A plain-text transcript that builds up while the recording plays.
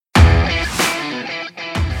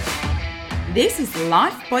This is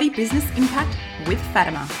Life Body Business Impact with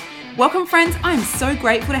Fatima. Welcome friends, I am so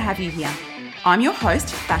grateful to have you here. I'm your host,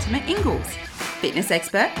 Fatima Ingalls, fitness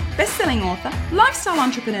expert, best-selling author, lifestyle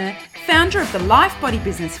entrepreneur, founder of the Life Body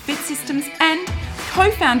Business Fit Systems and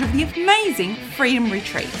co-founder of the amazing Freedom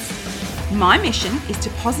Retreats. My mission is to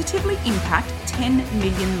positively impact 10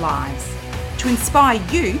 million lives, to inspire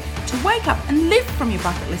you to wake up and live from your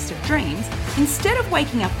bucket list of dreams instead of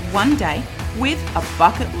waking up one day with a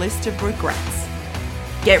bucket list of regrets.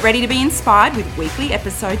 Get ready to be inspired with weekly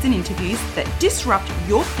episodes and interviews that disrupt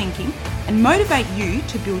your thinking and motivate you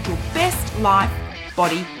to build your best life,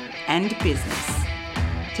 body, and business.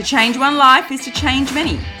 To change one life is to change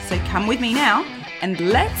many, so come with me now and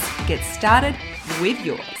let's get started with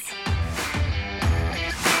yours.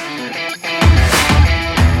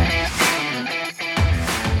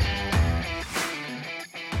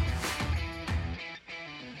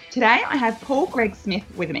 Today, I have Paul Greig Smith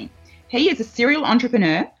with me. He is a serial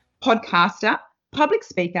entrepreneur, podcaster, public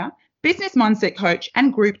speaker, business mindset coach,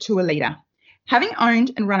 and group tour leader. Having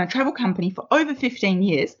owned and run a travel company for over 15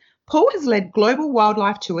 years, Paul has led global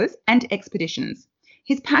wildlife tours and expeditions.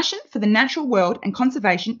 His passion for the natural world and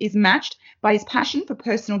conservation is matched by his passion for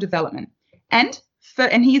personal development. And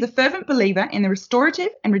he is a fervent believer in the restorative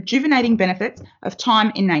and rejuvenating benefits of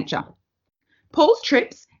time in nature. Paul's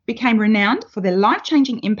trips became renowned for their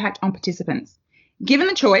life-changing impact on participants. Given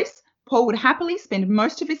the choice, Paul would happily spend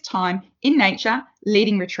most of his time in nature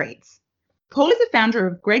leading retreats. Paul is the founder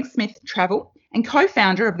of Greig Smith Travel and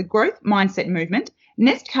co-founder of the Growth Mindset Movement,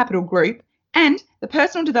 Nest Capital Group, and the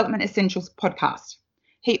Personal Development Essentials podcast.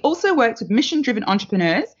 He also works with mission-driven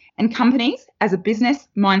entrepreneurs and companies as a business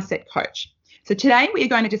mindset coach. So today we are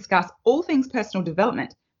going to discuss all things personal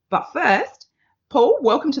development. But first, Paul,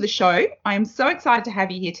 welcome to the show. I am so excited to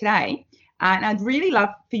have you here today, and I'd really love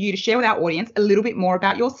for you to share with our audience a little bit more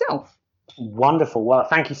about yourself. Wonderful. Well,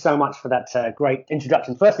 thank you so much for that great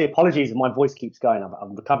introduction. Firstly, apologies if my voice keeps going.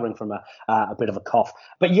 I'm recovering from a bit of a cough.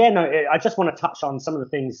 But yeah, no, I just want to touch on some of the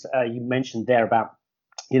things you mentioned there about,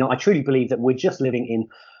 I truly believe that we're just living in,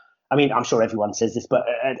 I'm sure everyone says this, but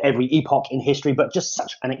at every epoch in history, but just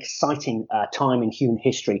such an exciting time in human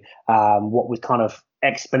history, what with kind of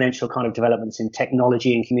exponential kind of developments in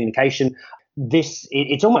technology and communication.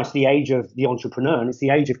 It's almost the age of the entrepreneur, and it's the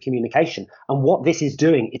age of communication. And what this is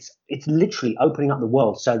doing, it's literally opening up the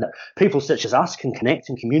world so that people such as us can connect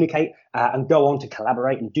and communicate and go on to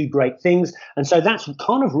collaborate and do great things. And so that's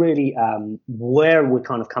kind of really where we're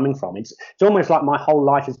kind of coming from. It's almost like my whole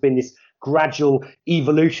life has been this gradual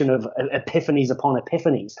evolution of epiphanies upon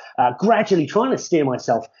epiphanies, gradually trying to steer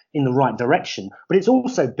myself in the right direction. But it's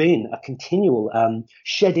also been a continual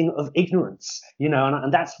shedding of ignorance,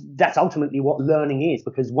 and that's ultimately what learning is,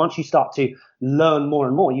 because once you start to learn more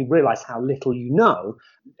and more, you realize how little you know.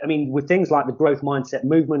 With things like the Growth Mindset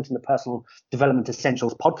Movement and the Personal Development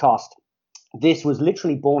Essentials podcast, this was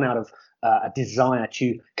literally born out of a desire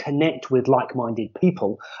to connect with like-minded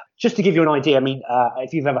people. Just to give you an idea,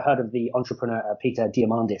 if you've ever heard of the entrepreneur Peter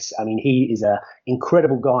Diamandis, he is an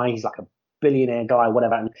incredible guy. He's like a billionaire guy,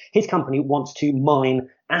 whatever, and his company wants to mine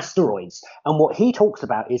asteroids. And what he talks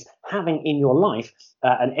about is having in your life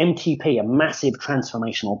an MTP, a massive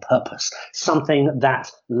transformational purpose, something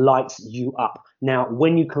that lights you up. Now,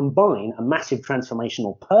 when you combine a massive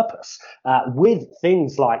transformational purpose with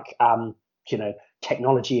things like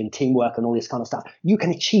technology and teamwork and all this kind of stuff, you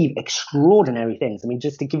can achieve extraordinary things.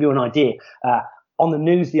 Just to give you an idea, on the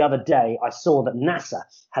news the other day, I saw that NASA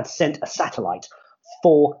had sent a satellite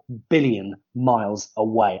 4 billion miles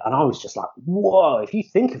away. And I was just like, whoa, if you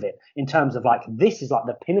think of it in terms of this is like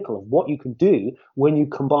the pinnacle of what you can do when you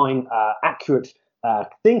combine accurate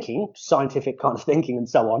thinking, scientific kind of thinking and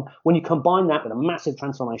so on. When you combine that with a massive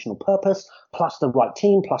transformational purpose, plus the right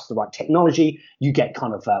team, plus the right technology, you get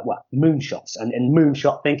kind of, moonshots and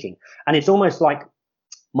moonshot thinking. And it's almost like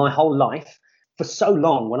my whole life for so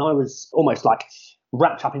long, when I was almost like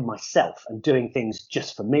wrapped up in myself and doing things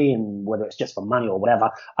just for me, and whether it's just for money or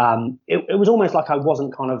whatever, it was almost like I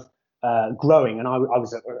wasn't kind of growing. And I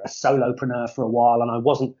was a solopreneur for a while, and I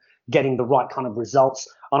wasn't getting the right kind of results.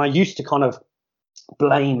 And I used to kind of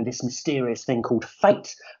blame this mysterious thing called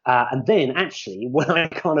fate. And then actually, when I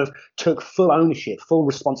kind of took full ownership, full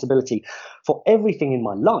responsibility for everything in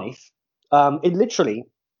my life, it literally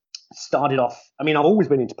started off. I've always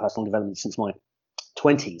been into personal development since my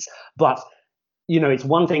 20s, but it's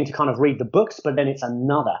one thing to kind of read the books, but then it's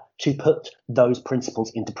another to put those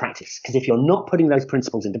principles into practice. Because if you're not putting those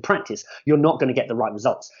principles into practice, you're not going to get the right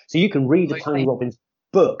results. So you can read a Tony Robbins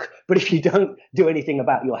book, but if you don't do anything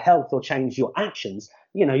about your health or change your actions,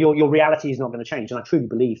 your reality is not going to change. And I truly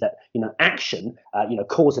believe that, action,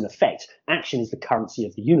 cause and effect, action is the currency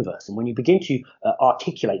of the universe. And when you begin to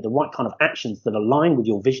articulate the right kind of actions that align with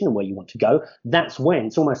your vision and where you want to go, that's when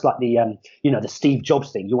it's almost like the Steve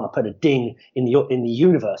Jobs thing. You want to put a ding in the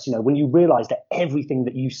universe. When you realize that everything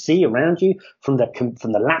that you see around you, from the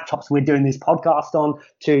laptops we're doing this podcast on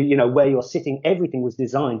to, where you're sitting, everything was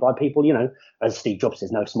designed by people, as Steve Jobs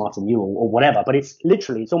says, no smarter than you or whatever. But it's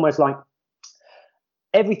almost like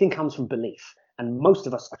everything comes from belief. And most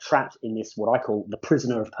of us are trapped in this, what I call the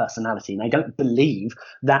prisoner of personality. And they don't believe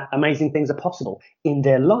that amazing things are possible in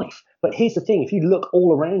their life. But here's the thing. If you look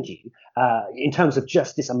all around you, in terms of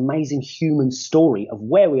just this amazing human story of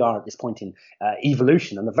where we are at this point in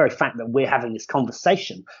evolution, and the very fact that we're having this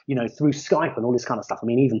conversation, through Skype and all this kind of stuff. I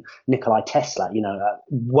mean, even Nikola Tesla,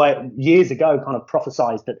 years ago kind of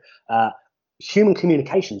prophesized that human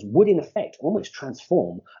communications would in effect almost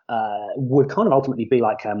transform, would kind of ultimately be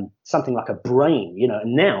like something like a brain,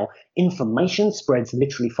 and now information spreads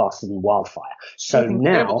literally faster than wildfire. So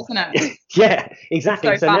now, isn't it? Yeah,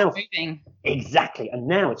 exactly. So now, moving. Exactly. And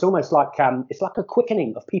now it's almost like, it's like a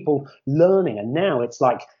quickening of people learning. And now it's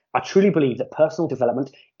like, I truly believe that personal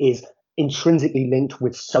development is intrinsically linked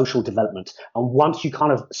with social development. And once you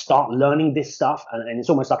kind of start learning this stuff, and it's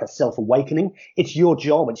almost like a self-awakening, it's your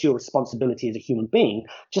job, it's your responsibility as a human being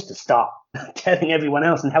just to start telling everyone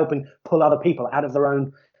else and helping pull other people out of their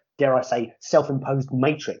own, dare I say, self-imposed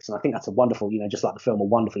matrix. And I think that's a wonderful, just like the film, a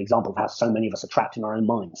wonderful example of how so many of us are trapped in our own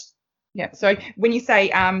minds. Yeah. So when you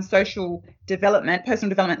say social development, personal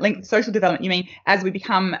development linked with social development, you mean as we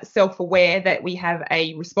become self-aware that we have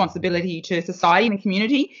a responsibility to society and the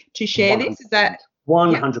community to share 100%, this? Is that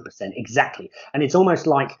 100%? Exactly. And it's almost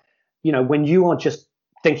like, when you are just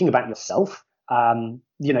thinking about yourself,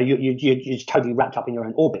 you're totally wrapped up in your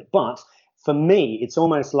own orbit. But for me, it's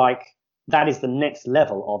almost like that is the next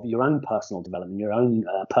level of your own personal development, your own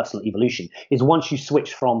personal evolution, is once you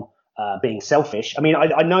switch from being selfish. I mean,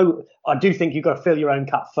 I do think you've got to fill your own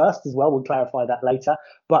cup first as well. We'll clarify that later.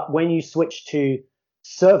 But when you switch to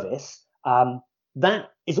service, that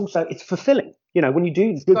is also, it's fulfilling. When you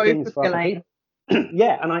do good things for other people.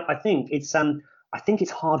 Yeah, and I think it's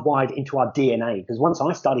hardwired into our DNA, because once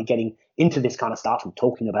I started getting into this kind of stuff and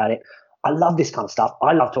talking about it, I love this kind of stuff.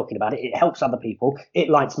 I love talking about it. It helps other people. It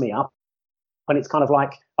lights me up. And it's kind of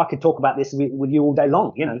like, I could talk about this with you all day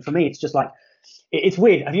long. For me, it's just like, it's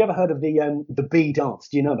weird. Have you ever heard of the bee dance?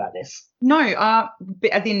 Do you know about this? No,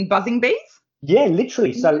 as in buzzing bees? Yeah,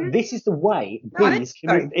 literally. So this is the way bees.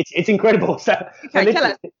 It's incredible. So tell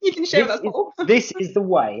us. You can share with us, Paul. This is the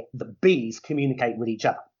way that bees communicate with each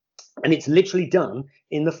other. And it's literally done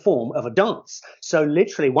in the form of a dance. So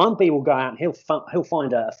literally one bee will go out and he'll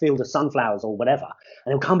find a field of sunflowers or whatever,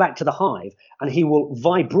 and he'll come back to the hive and he will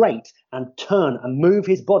vibrate and turn and move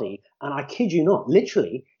his body. And I kid you not,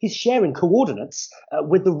 literally he's sharing coordinates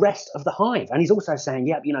with the rest of the hive. And he's also saying,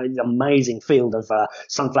 yep, this amazing field of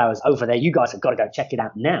sunflowers over there. You guys have got to go check it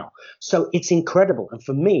out now. So it's incredible. And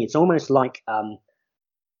for me, it's almost like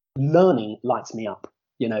learning lights me up.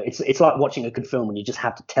 It's like watching a good film when you just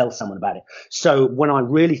have to tell someone about it. So when I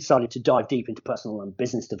really started to dive deep into personal and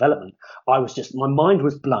business development, my mind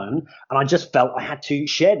was blown, and I just felt I had to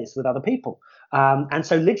share this with other people. And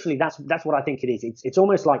so literally that's what I think it is. It's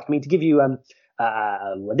almost like, to give you,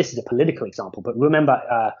 this is a political example, but remember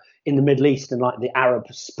in the Middle East and like the Arab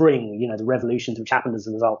Spring, the revolutions which happened as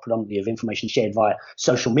a result predominantly of information shared via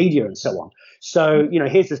social media and so on. So,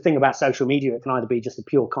 here's the thing about social media. It can either be just a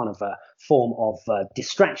pure kind of form of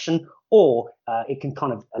distraction, or it can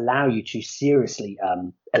kind of allow you to seriously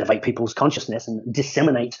elevate people's consciousness and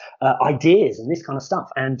disseminate ideas and this kind of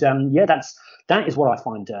stuff. And that is what I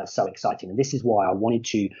find so exciting. And this is why I wanted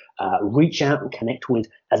to reach out and connect with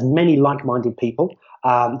as many like-minded people.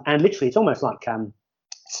 And literally, it's almost like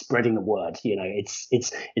spreading the word.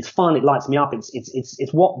 It's fun. It lights me up.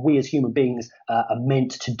 It's what we as human beings are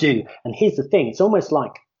meant to do. And here's the thing. It's almost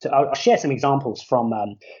like, I'll share some examples from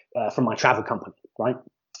my travel company, right?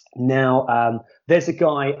 Now, there's a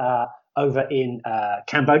guy over in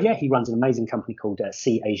Cambodia. He runs an amazing company called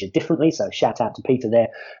See Asia Differently. So shout out to Peter there.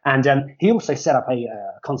 And he also set up a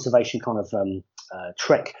conservation kind of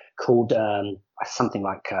trek called something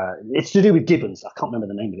like, it's to do with gibbons. I can't remember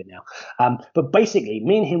the name of it now. But basically,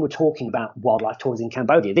 me and him were talking about wildlife tours in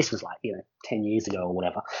Cambodia. This was like, 10 years ago or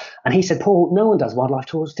whatever. And he said, Paul, no one does wildlife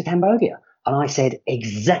tours to Cambodia. And I said,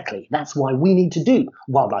 exactly. That's why we need to do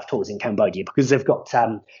wildlife tours in Cambodia, because they've got,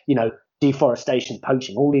 deforestation,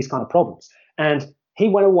 poaching, all these kind of problems. And he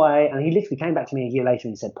went away and he literally came back to me a year later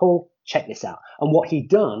and he said, Paul, check this out. And what he'd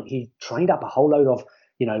done, he trained up a whole load of,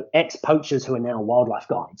 ex-poachers who are now wildlife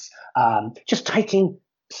guides, just taking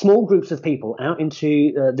small groups of people out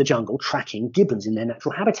into the jungle tracking gibbons in their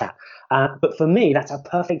natural habitat. But for me, that's a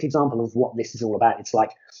perfect example of what this is all about. It's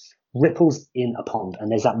like ripples in a pond. And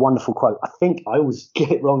there's that wonderful quote. I think I always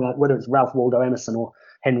get it wrong, whether it's Ralph Waldo Emerson or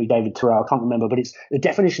Henry David Thoreau, I can't remember, but it's the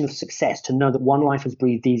definition of success: to know that one life has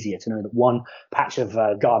breathed easier, to know that one patch of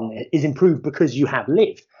garden is improved because you have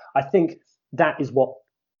lived. I think that is what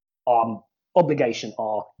our obligation,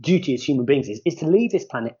 our duty as human beings is to leave this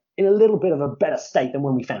planet in a little bit of a better state than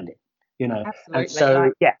when we found it, Absolutely. And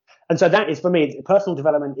so, yeah. And so that is, for me, personal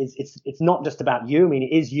development it's not just about you. I mean,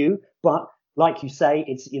 it is you, but like you say,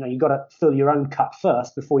 it's, you've got to fill your own cup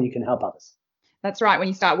first before you can help others. That's right. When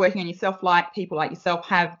you start working on yourself, like people like yourself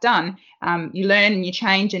have done, you learn and you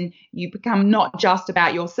change, and you become not just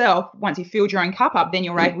about yourself. Once you've filled your own cup up, then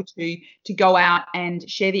you're able to go out and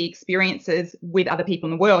share the experiences with other people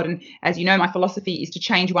in the world. And as you know, my philosophy is to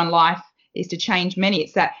change one life is to change many.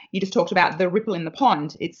 It's that you just talked about the ripple in the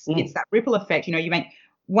pond. It's that ripple effect. You make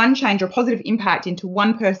one change or a positive impact into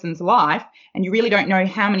one person's life, and you really don't know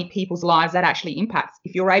how many people's lives that actually impacts.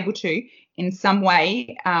 If you're able to, in some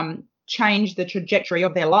way, change the trajectory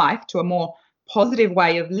of their life to a more positive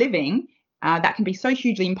way of living, that can be so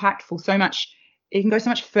hugely impactful, it can go so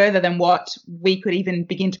much further than what we could even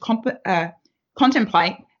begin to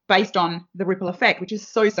contemplate based on the ripple effect, which is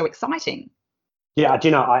so exciting. Yeah,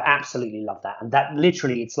 I absolutely love that. And that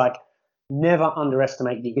literally, it's like, never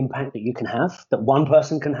underestimate the impact that you can have, that one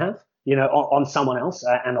person can have, on someone else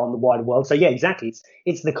and on the wider world. So yeah, exactly.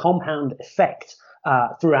 It's the compound effect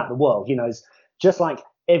throughout the world. It's just like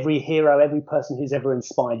every hero, every person who's ever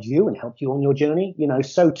inspired you and helped you on your journey,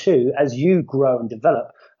 so too, as you grow and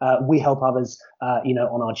develop, we help others,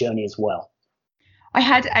 on our journey as well. I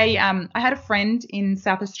had a friend in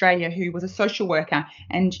South Australia who was a social worker,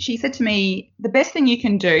 and she said to me, the best thing you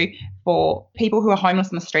can do for people who are homeless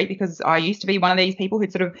on the street, because I used to be one of these people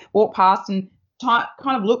who'd sort of walk past and kind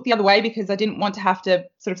of look the other way because I didn't want to have to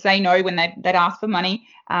sort of say no when they'd ask for money.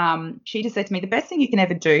 She just said to me, the best thing you can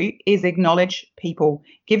ever do is acknowledge people,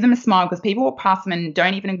 give them a smile, because people walk past them and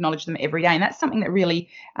don't even acknowledge them every day. And that's something that really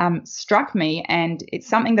struck me, and it's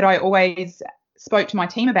something that I always spoke to my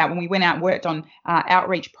team about when we went out and worked on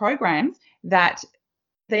outreach programs, that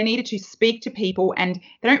they needed to speak to people, and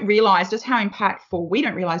they don't realize just how impactful, we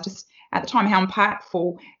don't realize just at the time how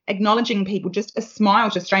impactful acknowledging people, just a smile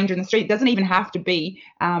to a stranger in the street. It doesn't even have to be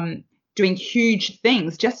doing huge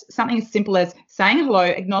things, just something as simple as saying hello,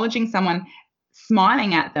 acknowledging someone,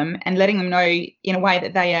 smiling at them, and letting them know in a way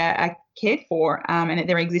that they are cared for, and that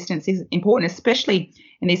their existence is important, especially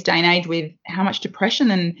in this day and age with how much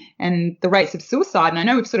depression and the rates of suicide. And I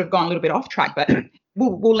know we've sort of gone a little bit off track, but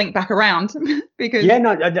we'll link back around because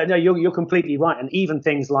you're completely right. And even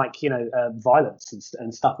things like violence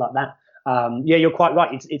and stuff like that. You're quite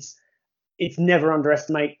right. It's never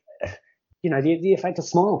underestimate the effect a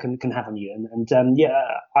smile can have on you. And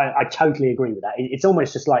I totally agree with that. It's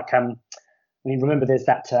almost just like remember there's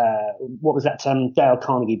that what was that Dale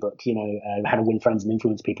Carnegie book, How to Win Friends and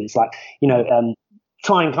Influence People. It's like,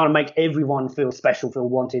 try and kind of make everyone feel special, feel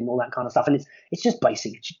wanted, and all that kind of stuff. And it's just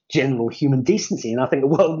basic general human decency, and I think the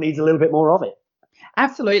world needs a little bit more of it.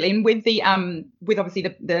 Absolutely. And with the with obviously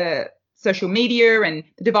the social media and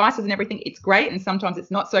the devices and everything, it's great, and sometimes it's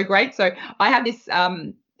not so great. So I have this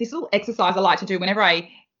this little exercise I like to do whenever I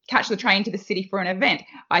catch the train to the city for an event.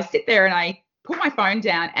 I sit there and I put my phone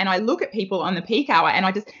down and I look at people on the peak hour, and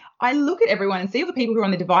I look at everyone and see all the people who are on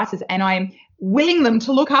the devices, and I'm willing them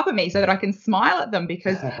to look up at me so that I can smile at them,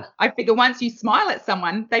 because I figure once you smile at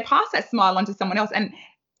someone, they pass that smile on to someone else. And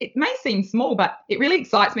it may seem small, but it really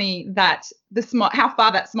excites me that how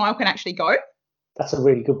far that smile can actually go. That's a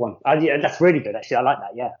really good one. Yeah, that's really good, actually. I like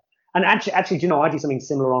that, yeah. And actually, I do something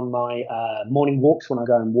similar on my morning walks when I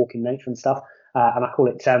go and walk in nature and stuff. And I call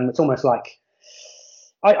it, it's almost like,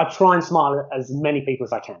 I try and smile at as many people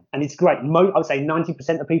as I can, and it's great. I would say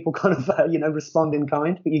 90% of people kind of respond in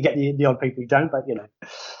kind, but you get the odd people who don't. But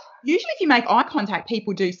usually, if you make eye contact,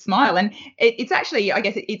 people do smile, and it's actually, I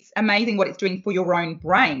guess, it's amazing what it's doing for your own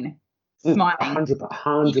brain. Smiling,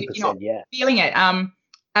 100%, yeah. Feeling it.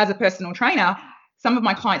 As a personal trainer, some of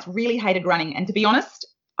my clients really hated running, and to be honest,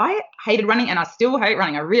 I hated running, and I still hate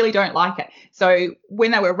running. I really don't like it. So when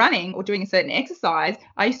they were running or doing a certain exercise,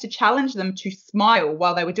 I used to challenge them to smile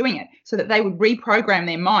while they were doing it, so that they would reprogram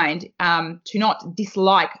their mind to not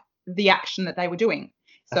dislike the action that they were doing.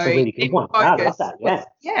 That's a really good one. I love that,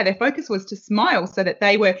 yeah. Their focus was to smile, so that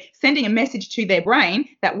they were sending a message to their brain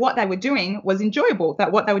that what they were doing was enjoyable, So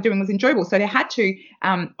they had to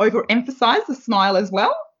overemphasize the smile as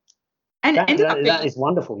well. And that is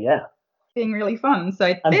wonderful, yeah. being really fun.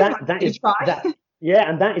 So And there's one that to is try. that yeah,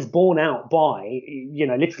 and that is borne out by,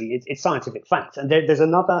 literally it's scientific fact. And there's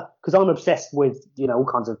another, because I'm obsessed with all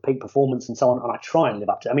kinds of peak performance and so on, and I try and live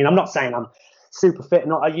up to it. I mean, I'm not saying I'm super fit,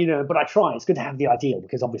 not but I try. It's good to have the ideal,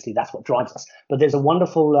 because obviously that's what drives us. But there's a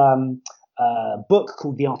wonderful book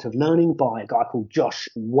called The Art of Learning by a guy called Josh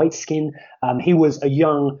Waitzkin. He was a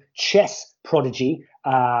young chess prodigy,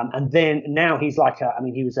 and then now he's like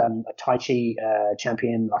he was a Tai Chi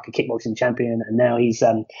champion, like a kickboxing champion, and now he's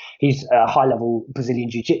a high level Brazilian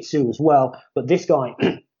Jiu Jitsu as well. But this guy,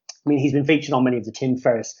 he's been featured on many of the Tim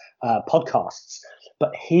Ferriss podcasts.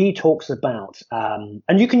 But he talks about,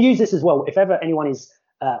 and you can use this as well if ever anyone is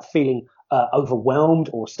feeling overwhelmed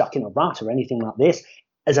or stuck in a rut or anything like this,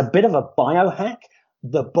 as a bit of a biohack.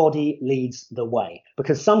 The body leads the way,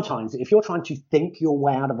 because sometimes if you're trying to think your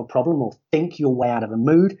way out of a problem or think your way out of a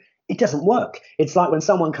mood, it doesn't work. It's like when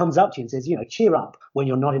someone comes up to you and says, cheer up when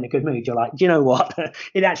you're not in a good mood. You're like, do you know what?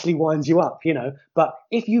 It actually winds you up, But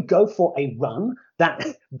if you go for a run, that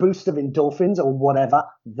boost of endorphins or whatever,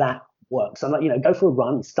 that works. And go for a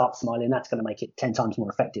run and start smiling. That's going to make it 10 times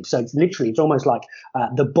more effective. So it's almost like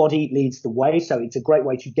the body leads the way. So it's a great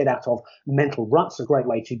way to get out of mental ruts, a great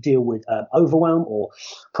way to deal with overwhelm or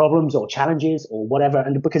problems or challenges or whatever.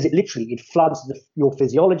 And because it floods your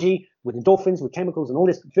physiology with endorphins, with chemicals and all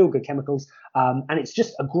this feel good chemicals. And it's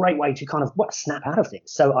just a great way to kind of snap out of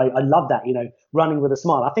things. So I love that, running with a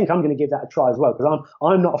smile. I think I'm going to give that a try as well, because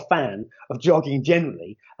I'm not a fan of jogging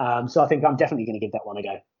generally. So I think I'm definitely going to give that one a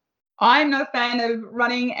go. I'm not a fan of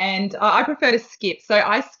running, and I prefer to skip. So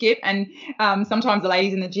I skip, and sometimes the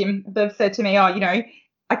ladies in the gym, they've said to me, I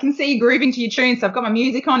can see you grooving to your tune. So I've got my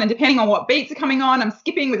music on, and depending on what beats are coming on, I'm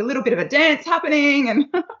skipping with a little bit of a dance happening. And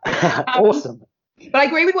Awesome. But I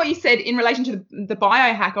agree with what you said in relation to the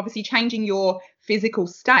biohack. Obviously, changing your physical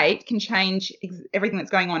state can change everything that's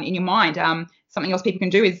going on in your mind. Something else people can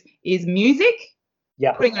do is music.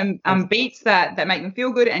 Yeah. Putting on beats that make them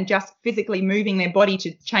feel good, and just physically moving their body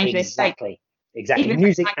to change their state. Exactly.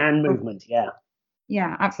 Music and movement. Yeah.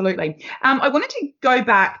 Yeah, absolutely. I wanted to go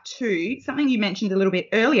back to something you mentioned a little bit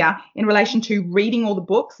earlier in relation to reading all the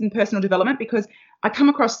books in personal development, because I come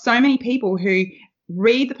across so many people who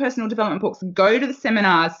read the personal development books, go to the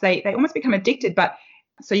seminars, they almost become addicted. But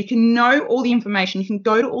so you can know all the information, you can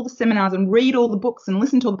go to all the seminars and read all the books and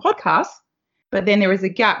listen to all the podcasts, but then there is a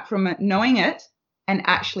gap from knowing it and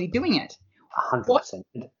actually doing it. 100%.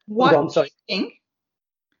 What do you think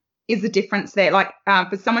is the difference there, like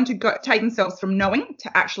for someone to take themselves from knowing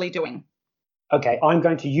to actually doing? Okay, I'm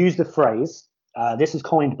going to use the phrase, this is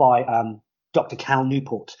coined by Dr. Cal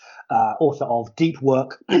Newport, author of Deep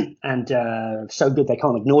Work and So Good They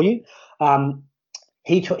Can't Ignore You.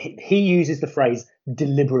 He uses the phrase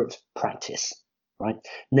deliberate practice, right?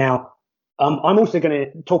 Now, I'm also going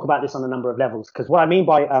to talk about this on a number of levels, because what I mean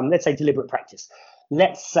by, let's say, deliberate practice.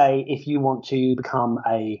 Let's say if you want to become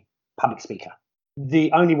a public speaker, the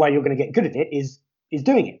only way you're going to get good at it is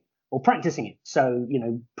doing it or practicing it. So,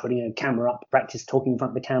 putting a camera up, practice talking in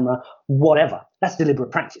front of the camera, whatever. That's deliberate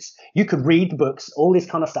practice. You could read the books, all this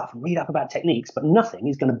kind of stuff, read up about techniques, but nothing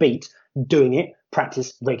is going to beat doing it,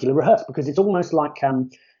 practice, regular rehearse, because it's almost like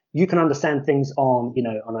you can understand things on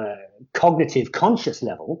a cognitive conscious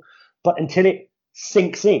level, but until it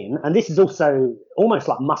sinks in, and this is also almost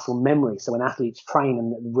like muscle memory. So when athletes train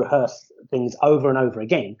and rehearse things over and over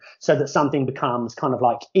again, so that something becomes kind of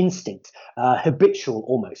like instinct, habitual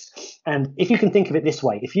almost. And if you can think of it this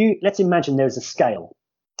way, let's imagine there's a scale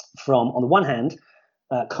from, on the one hand,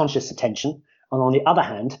 conscious attention, and on the other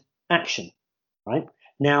hand, action, right?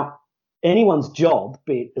 Now, anyone's job,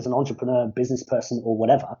 be it as an entrepreneur, business person, or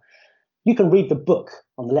whatever, you can read the book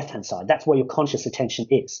on the left-hand side. That's where your conscious attention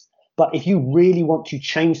is. But if you really want to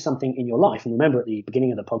change something in your life, and remember at the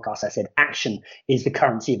beginning of the podcast, I said action is the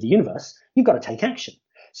currency of the universe, you've got to take action.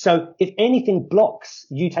 So if anything blocks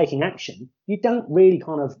you taking action, you don't really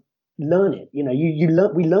kind of learn it.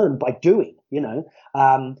 We learn by doing,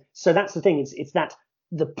 so that's the thing. It's that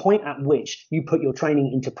the point at which you put your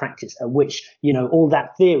training into practice, at which, all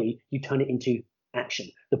that theory, you turn it into action,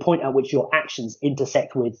 the point at which your actions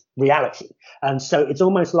intersect with reality. And so it's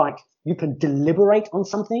almost like you can deliberate on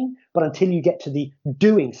something, but until you get to the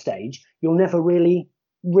doing stage, you'll never really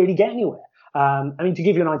get anywhere. To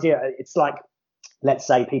give you an idea, it's like, let's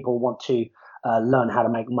say people want to learn how to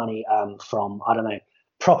make money from, I don't know,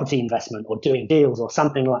 property investment or doing deals or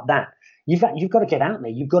something like that. you've got to get out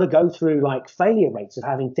there. You've got to go through like failure rates of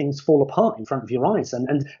having things fall apart in front of your eyes.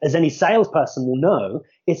 And as any salesperson will know,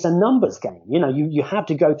 it's a numbers game. You have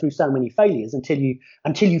to go through so many failures until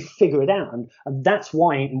you figure it out. And that's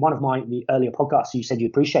why in one of the earlier podcasts you said you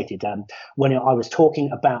appreciated, when I was talking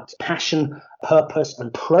about passion, purpose,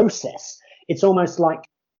 and process, it's almost like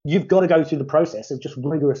you've got to go through the process of just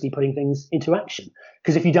rigorously putting things into action.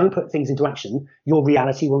 Because if you don't put things into action, your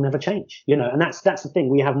reality will never change. And that's the thing.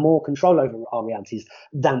 We have more control over our realities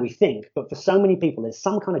than we think. But for so many people, there's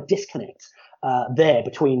some kind of disconnect there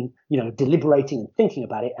between, deliberating and thinking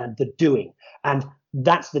about it and the doing. And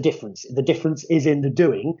that's the difference. The difference is in the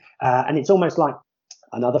doing. And it's almost like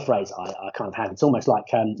another phrase I kind of have. It's almost like,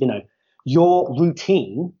 your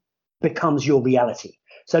routine becomes your reality.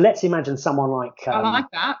 So let's imagine someone like... I like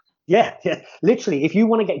that. Yeah. Literally, if you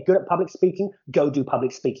want to get good at public speaking, go do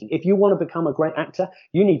public speaking. If you want to become a great actor,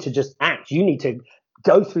 you need to just act. You need to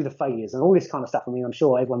go through the failures and all this kind of stuff. I mean, I'm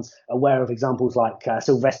sure everyone's aware of examples like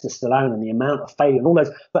Sylvester Stallone and the amount of failure and all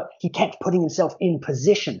those, but he kept putting himself in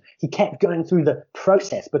position. He kept going through the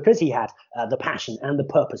process because he had the passion and the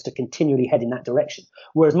purpose to continually head in that direction.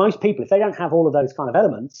 Whereas most people, if they don't have all of those kind of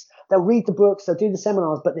elements, they'll read the books, they'll do the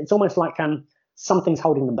seminars, but it's almost like something's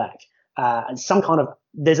holding them back. And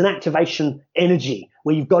there's an activation energy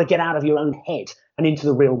where you've got to get out of your own head and into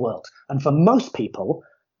the real world. And for most people,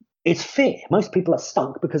 it's fear. Most people are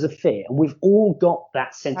stuck because of fear. And we've all got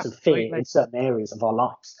that sense of fear in certain areas of our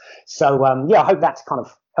lives. So, I hope that's kind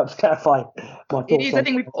of helps clarify my thoughts. It is. I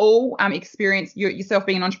think we've all experienced, yourself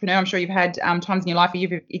being an entrepreneur, I'm sure you've had times in your life where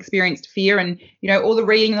you've experienced fear and, all the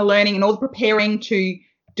reading, the learning and all the preparing to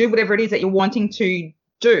do whatever it is that you're wanting to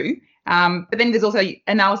do. But then there's also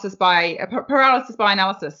paralysis by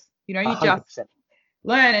analysis. You 100%. Just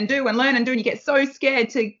learn and do, and you get so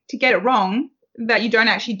scared to get it wrong that you don't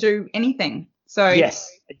actually do anything. So yes,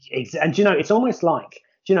 and it's almost like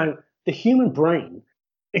the human brain.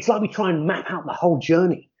 It's like we try and map out the whole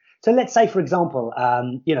journey. So let's say, for example,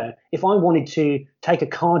 if I wanted to take a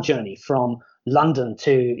car journey from London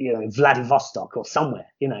to Vladivostok or somewhere,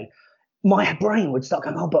 my brain would start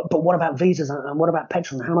going, but what about visas and what about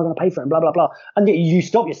petrol and how am I going to pay for it and blah, blah, blah. And you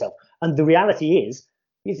stop yourself. And the reality is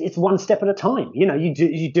it's one step at a time. You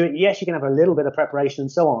do it. Yes, you can have a little bit of preparation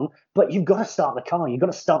and so on, but you've got to start the car. You've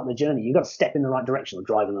got to start the journey. You've got to step in the right direction or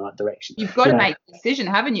drive in the right direction. You've got to make the decision,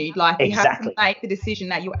 haven't you? Like you exactly. have to make the decision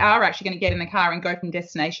that you are actually going to get in the car and go from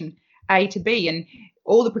destination A to B. And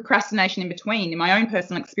all the procrastination in between, in my own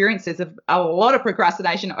personal experiences of a lot of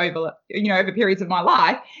procrastination over periods of my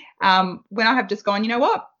life, when I have just gone,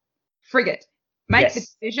 frig it. Make the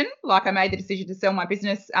decision, like I made the decision to sell my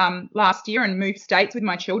business last year and move states with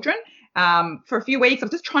my children. For a few weeks, I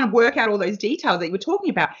was just trying to work out all those details that you were talking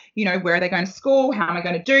about. Where are they going to school? How am I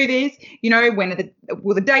going to do this? When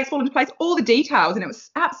will the dates fall into place? All the details. And it was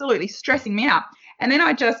absolutely stressing me out. And then I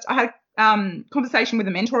had a conversation with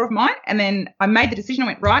a mentor of mine. And then I made the decision. I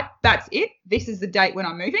went, right, that's it. This is the date when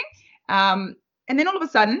I'm moving. And then all of a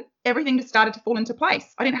sudden, everything just started to fall into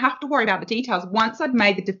place. I didn't have to worry about the details. Once I'd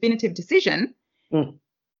made the definitive decision,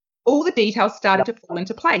 all the details started to fall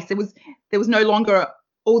into place. There was no longer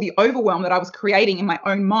all the overwhelm that I was creating in my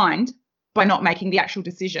own mind by not making the actual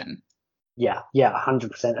decision. Yeah,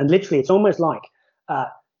 100%. And literally, it's almost like,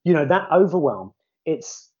 that overwhelm.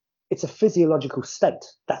 It's a physiological state.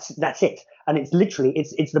 That's it. And it's literally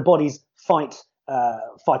it's the body's fight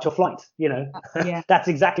or flight. Yeah. That's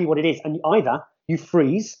exactly what it is. And either you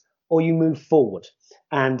freeze or you move forward.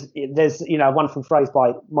 And there's a wonderful phrase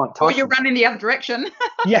by Mike Tyson. Or you run in the other direction.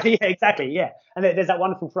 yeah, exactly. Yeah. And there's that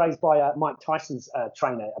wonderful phrase by Mike Tyson's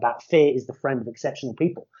trainer about fear is the friend of exceptional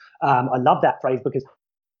people. I love that phrase because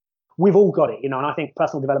we've all got it, and I think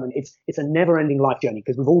personal development, it's a never-ending life journey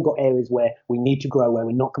because we've all got areas where we need to grow, where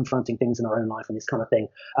we're not confronting things in our own life and this kind of thing.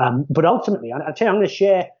 But ultimately, I'll tell you, I'm going to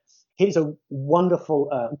share, here's a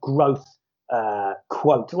wonderful growth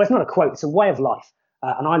quote. Well, it's not a quote, it's a way of life.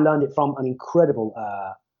 And I learned it from an incredible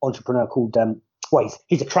entrepreneur called,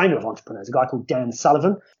 he's a trainer of entrepreneurs, a guy called Dan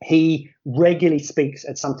Sullivan. He regularly speaks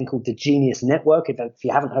at something called the Genius Network. If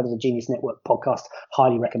you haven't heard of the Genius Network podcast,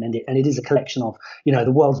 highly recommend it. And it is a collection of,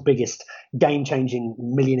 the world's biggest game-changing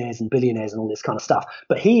millionaires and billionaires and all this kind of stuff.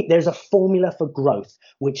 But there's a formula for growth,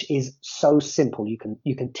 which is so simple. You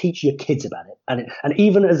can teach your kids about it. And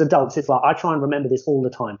even as adults, it's like, I try and remember this all the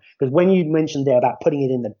time. Because when you mentioned there about putting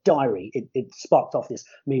it in the diary, it sparked off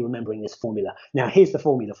me remembering this formula. Now, here's the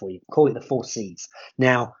formula for you. Call it the 4 C's.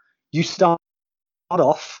 Now, you start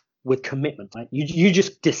off with commitment, right? You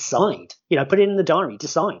just decide, put it in the diary,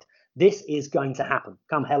 decide this is going to happen.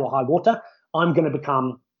 Come hell or high water, I'm going to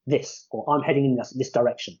become this, or I'm heading in this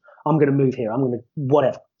direction. I'm going to move here. I'm going to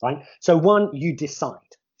whatever, right? So one, you decide.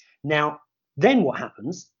 Now, then what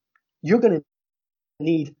happens? You're going to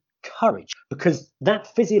need courage, because that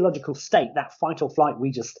physiological state, that fight or flight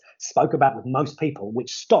we just spoke about with most people,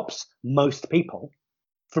 which stops most people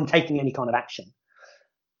from taking any kind of action,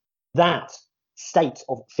 that state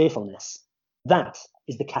of fearfulness, that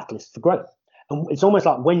is the catalyst for growth. And it's almost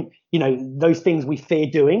like when, those things we fear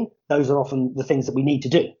doing, those are often the things that we need to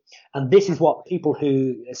do. And this is what people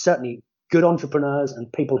who certainly good entrepreneurs and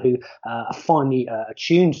people who are finely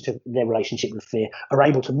attuned to their relationship with fear are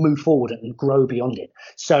able to move forward and grow beyond it.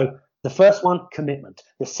 So the first one, commitment.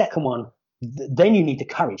 The second one, then you need the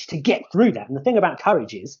courage to get through that. And the thing about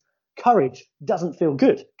courage is, courage doesn't feel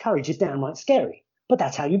good. Courage is downright scary. But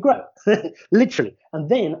that's how you grow, literally. And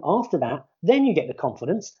then after that, then you get the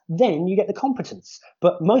confidence, then you get the competence.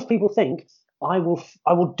 But most people think, I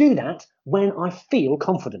will do that when I feel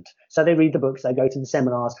confident. So they read the books, they go to the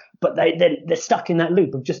seminars, but they're stuck in that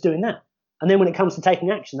loop of just doing that. And then when it comes to taking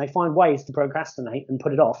action, they find ways to procrastinate and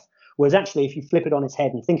put it off. Whereas actually, if you flip it on its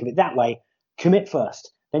head and think of it that way, commit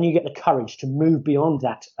first. Then you get the courage to move beyond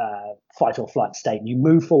that fight or flight state. You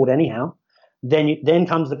move forward anyhow. Then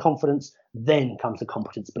comes the confidence, then comes the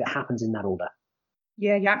competence, but it happens in that order.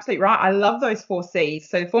 Yeah, you're absolutely right. I love those 4 C's.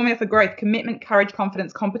 So formula for growth: commitment, courage,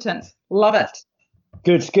 confidence, competence. Love it.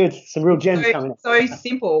 Good. Some real gems coming up. So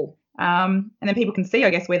simple. And then people can see,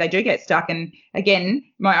 I guess, where they do get stuck. And again,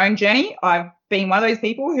 my own journey, I've been one of those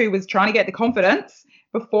people who was trying to get the confidence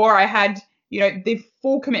before I had, the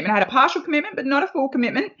full commitment. I had a partial commitment, but not a full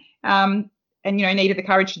commitment. And needed the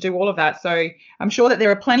courage to do all of that. So I'm sure that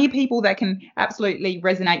there are plenty of people that can absolutely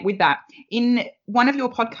resonate with that. In one of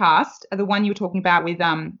your podcasts, the one you were talking about with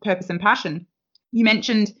purpose and passion, you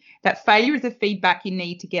mentioned that failure is a feedback you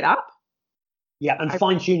need to get up. Yeah, and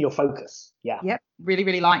fine-tune your focus. Yeah. Yep, really,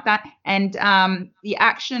 really like that. And the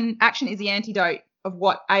action is the antidote of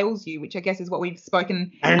what ails you, which I guess is what we've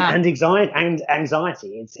spoken. And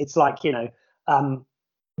anxiety. It's like,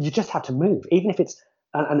 you just have to move, even if it's.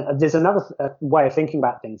 And there's another way of thinking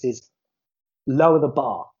about things is lower the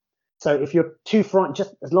bar. So if you're too frightened,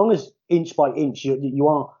 just as long as inch by inch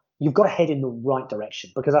you've got to head in the right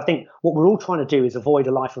direction. Because I think what we're all trying to do is avoid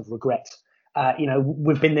a life of regret.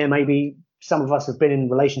 We've been there. Maybe some of us have been in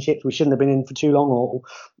relationships we shouldn't have been in for too long,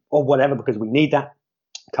 or whatever, because we need that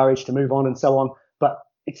courage to move on and so on. But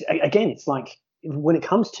it's like, when it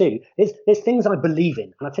comes to, there's things I believe in,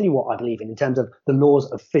 and I'll tell you what I believe in terms of the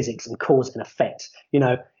laws of physics and cause and effect.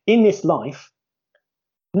 In this life,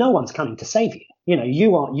 no one's coming to save you.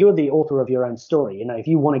 You're the author of your own story. If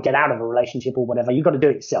you want to get out of a relationship or whatever, you've got to do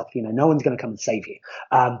it yourself. No one's going to come and save you.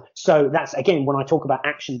 So that's, again, when I talk about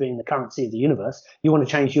action being the currency of the universe, you want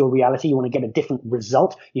to change your reality, you want to get a different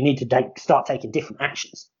result, you need to start taking different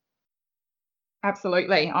actions.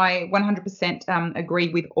 Absolutely. I 100% agree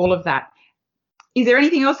with all of that. Is there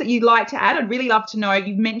anything else that you'd like to add? I'd really love to know.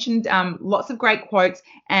 You've mentioned lots of great quotes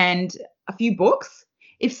and a few books.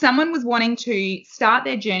 If someone was wanting to start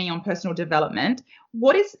their journey on personal development,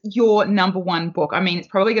 what is your number one book? I mean, it's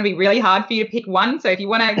probably going to be really hard for you to pick one. So if you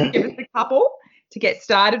want to give us a couple to get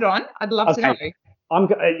started on, I'd love to know.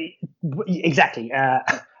 Exactly.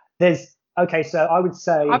 So I would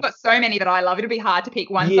say I've got so many that I love. It'll be hard to pick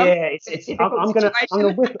one. Yeah, I'm gonna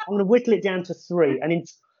whittle it down to 3, and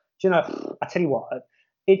I tell you what,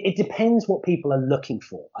 it depends what people are looking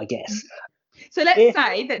for, I guess. So let's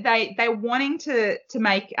say that they're wanting to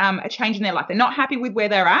make a change in their life. They're not happy with where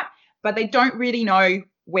they're at, but they don't really know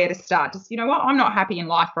where to start. Just, what, I'm not happy in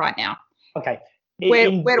life right now. Okay. Where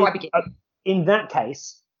do I begin? In that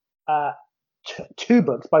case, 2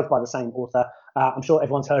 books, both by the same author. I'm sure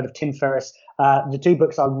everyone's heard of Tim Ferriss. The 2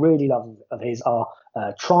 books I really love of his are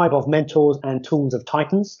Tribe of Mentors and Tools of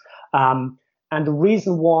Titans. And the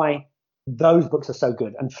reason why those books are so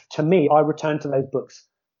good, and to me, I return to those books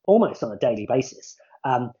almost on a daily basis.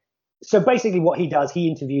 So basically what he does, he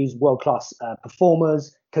interviews world-class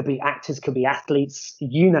performers, could be actors, could be athletes,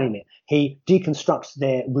 you name it. He deconstructs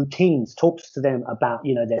their routines, talks to them about,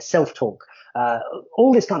 their self-talk,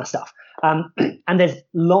 all this kind of stuff. And there's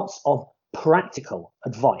lots of practical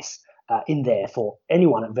advice in there for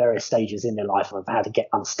anyone at various stages in their life of how to get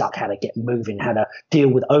unstuck, how to get moving, how to deal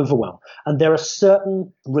with overwhelm. And there are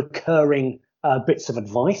certain recurring bits of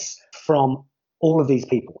advice from all of these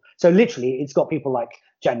people. So literally, it's got people like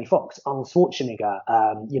Jamie Foxx, Arnold Schwarzenegger,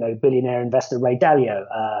 billionaire investor Ray Dalio,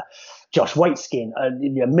 Josh Waitzkin,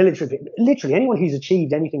 military, literally anyone who's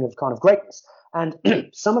achieved anything of kind of greatness. And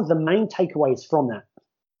some of the main takeaways from that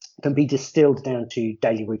can be distilled down to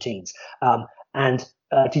daily routines. And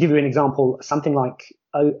to give you an example, something like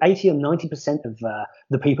 80 or 90% of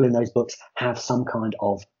the people in those books have some kind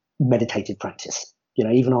of meditative practice.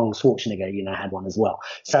 Even Arnold Schwarzenegger, had one as well.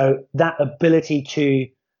 So that ability to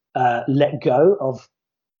let go of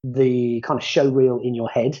the kind of show reel in your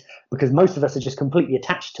head, because most of us are just completely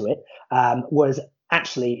attached to it. Whereas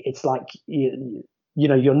actually, it's like,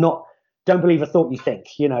 you're not, don't believe a thought you think.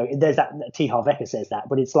 There's that, T. Harv Eker says that,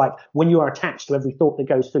 but it's like when you are attached to every thought that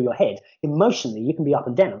goes through your head, emotionally, you can be up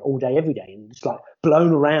and down all day, every day, and just like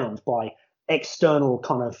blown around by external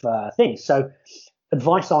kind of things. So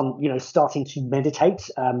advice on, starting to meditate.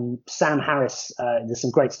 Sam Harris, there's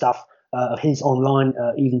some great stuff of his online,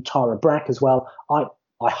 even Tara Brach as well.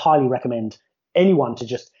 I highly recommend anyone to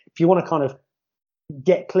just, if you want to kind of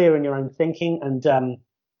get clear in your own thinking, and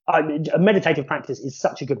a meditative practice is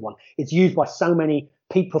such a good one. It's used by so many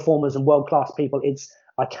peak performers and world-class people.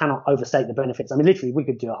 I cannot overstate the benefits. I mean, literally, we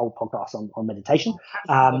could do a whole podcast on meditation.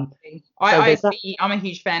 I'm a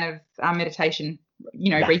huge fan of meditation,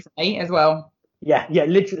 recently as well. Yeah,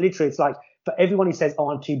 literally, it's like for everyone who says, "Oh,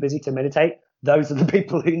 I'm too busy to meditate," those are the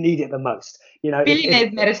people who need it the most.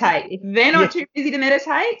 Billionaires meditate. If they're not too busy to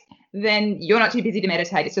meditate, then you're not too busy to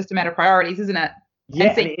meditate. It's just a matter of priorities, isn't it? Yeah,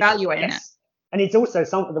 and seek value in it. And it's also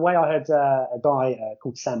the way I heard a guy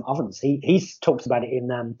called Sam Ovens. He talks about it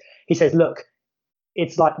in. He says, look,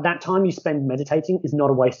 it's like that time you spend meditating is not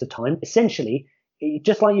a waste of time. Essentially,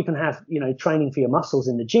 just like you can have training for your muscles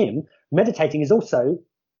in the gym, meditating is also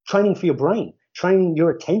training for your brain, training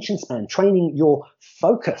your attention span, training your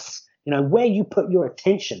focus. Where you put your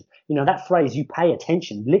attention. That phrase, you pay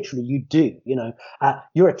attention. Literally, you do.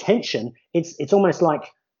 Your attention. It's almost like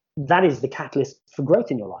that is the catalyst for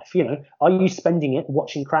growth in your life. Are you spending it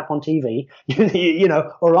watching crap on TV?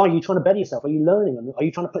 Or are you trying to better yourself? Are you learning? Are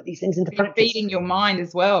you trying to put these things into practice? Feeding your mind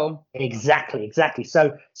as well. Exactly.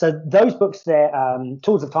 So those books there,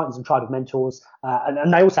 Tools of Titans and Tribe of Mentors,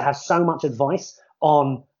 and they also have so much advice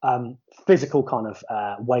on physical kind of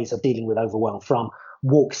ways of dealing with overwhelm, from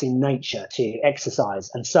walks in nature to exercise.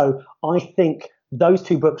 And so I think those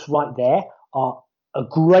two books right there are a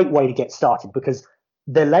great way to get started, because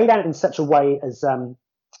they're laid out in such a way as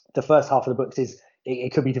the first half of the books is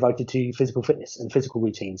it could be devoted to physical fitness and physical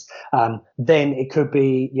routines. Then it could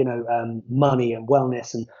be, money and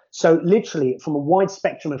wellness. And so literally from a wide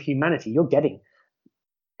spectrum of humanity, you're getting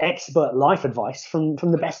expert life advice from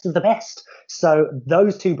the best of the best. So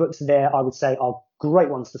those two books there, I would say, are great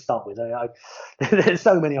ones to start with. There's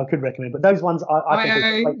so many I could recommend, but those ones I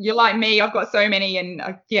think you're like me. I've got so many, and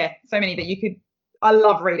so many that you could. I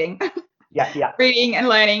love reading. Yeah. Reading and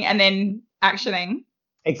learning and then actioning.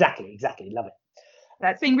 Exactly. Love it.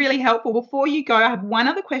 That's been really helpful. Before you go, I have one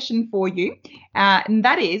other question for you, and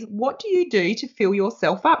that is, what do you do to fill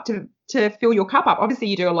yourself up, to fill your cup up? Obviously,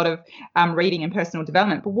 you do a lot of reading and personal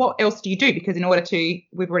development, but what else do you do? Because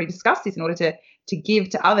we've already discussed this, in order to give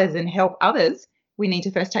to others and help others, we need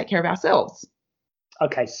to first take care of ourselves.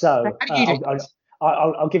 Okay, so how do you do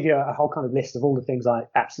I'll give you a whole kind of list of all the things I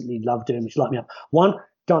absolutely love doing, which light me up. One,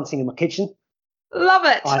 dancing in my kitchen. Love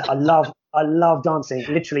it. I love dancing.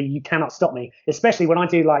 Literally, you cannot stop me, especially when I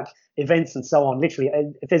do like events and so on. Literally,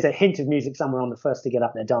 if there's a hint of music somewhere, I'm the first to get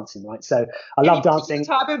up there dancing, right? So I love dancing.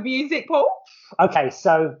 Type of music, Paul? Okay,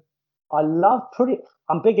 so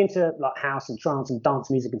I'm big into like house and trance and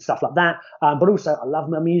dance music and stuff like that. But also I love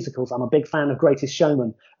my musicals. I'm a big fan of Greatest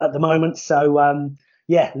Showman at the moment. So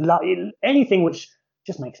anything which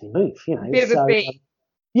just makes me move, Bit of a beat.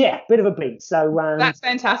 Bit of a beat. So that's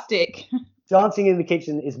fantastic. Dancing in the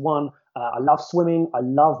kitchen is one. I love swimming. I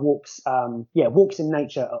love walks. Walks in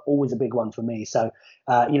nature are always a big one for me. So,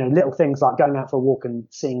 little things like going out for a walk and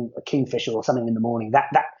seeing a kingfisher or something in the morning, that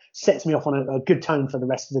sets me off on a good tone for the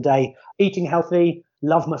rest of the day. Eating healthy,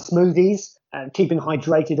 love my smoothies, keeping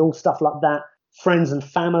hydrated, all stuff like that. Friends and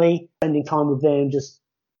family, spending time with them, just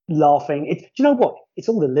laughing. Do you know what? It's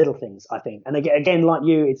all the little things, I think. And again, like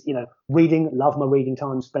you, it's, reading, love my reading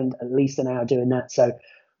time, spend at least an hour doing that. So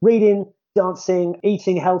reading, dancing,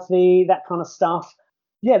 eating healthy, that kind of stuff.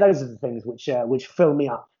 Yeah, those are the things which fill me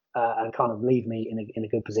up and kind of leave me in a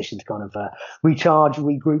good position to kind of recharge,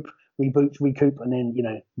 regroup, reboot, recoup, and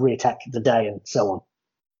then reattack the day and so on.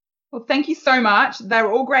 Well, thank you so much. They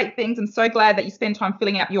were all great things. I'm so glad that you spend time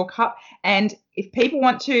filling up your cup. And if people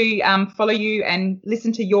want to follow you and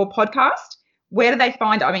listen to your podcast, where do they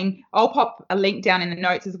find it? I mean, I'll pop a link down in the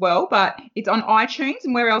notes as well, but it's on iTunes,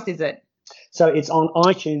 and where else is it? So it's on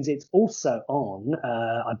iTunes. It's also on,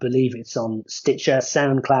 I believe it's on Stitcher,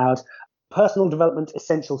 SoundCloud, Personal Development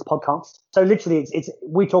Essentials podcast. So literally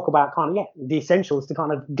we talk about kind of, the essentials to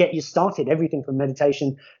kind of get you started, everything from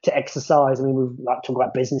meditation to exercise. I mean, we like talk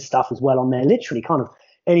about business stuff as well on there. Literally kind of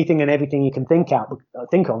anything and everything you can think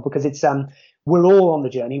of, because it's we're all on the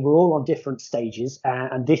journey. We're all on different stages.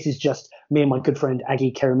 And this is just me and my good friend,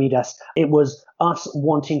 Aggie Keramidas. It was us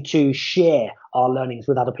wanting to share our learnings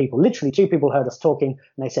with other people. Literally, 2 people heard us talking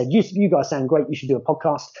and they said, you guys sound great. You should do a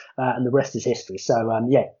podcast. And the rest is history. So,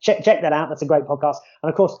 check that out. That's a great podcast.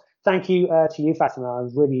 And of course, thank you to you, Fatima.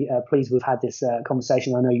 I'm really pleased we've had this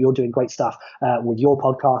conversation. I know you're doing great stuff with your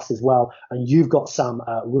podcast as well. And you've got some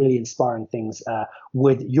really inspiring things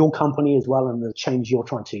with your company as well and the change you're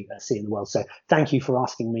trying to see in the world. So thank you for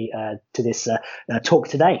asking me to this talk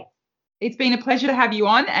today. It's been a pleasure to have you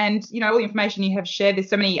on, and all the information you have shared,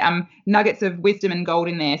 there's so many nuggets of wisdom and gold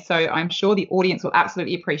in there. So I'm sure the audience will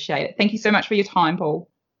absolutely appreciate it. Thank you so much for your time, Paul.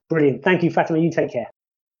 Brilliant. Thank you, Fatima. You take care.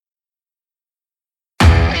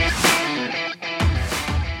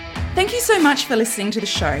 Thank you so much for listening to the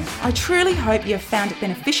show. I truly hope you have found it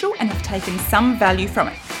beneficial and have taken some value from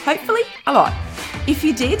it. Hopefully, a lot. If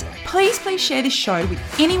you did, please share this show with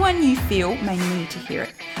anyone you feel may need to hear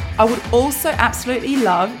it. I would also absolutely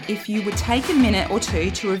love if you would take a minute or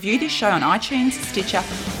 2 to review this show on iTunes, Stitcher,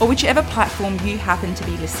 or whichever platform you happen to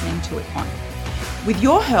be listening to it on. With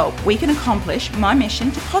your help, we can accomplish my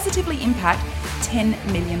mission to positively impact 10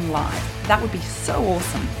 million lives. That would be so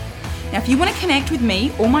awesome. Now, if you want to connect with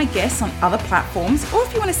me or my guests on other platforms, or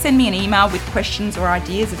if you want to send me an email with questions or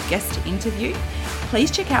ideas of guests to interview,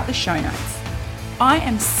 please check out the show notes. I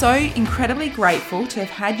am so incredibly grateful to have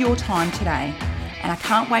had your time today, and I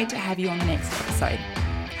can't wait to have you on the next episode.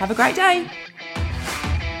 Have a great day.